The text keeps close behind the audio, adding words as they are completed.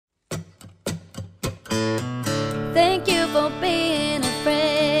thank you for being a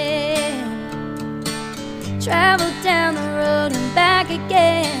friend. Travel down the road and back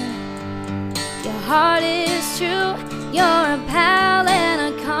again. Your heart is true, you're a pal and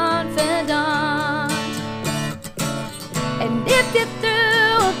a confidant. And if you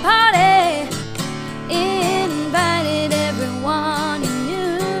threw a party, invited everyone you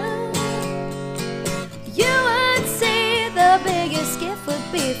knew, you would see the biggest gift would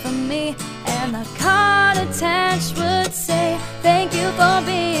be from me, and the card attached would say, thank you for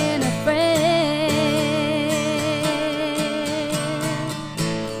being a friend.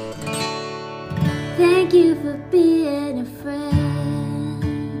 Thank you for being a friend.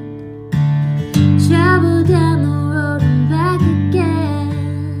 Travel down the road and back again.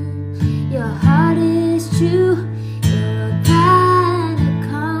 Your heart is true, you're a kind of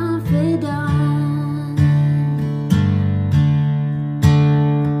confidant.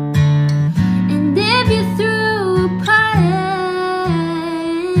 And if you threw a party,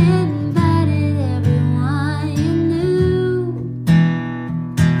 invited everyone you knew,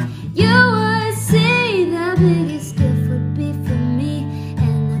 you would see the biggest gift would be from me,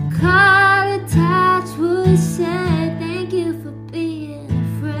 and the card attached would say, thank you for being a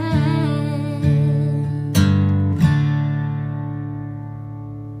friend.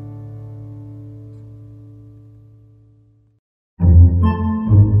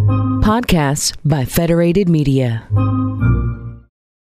 Podcasts by Federated Media.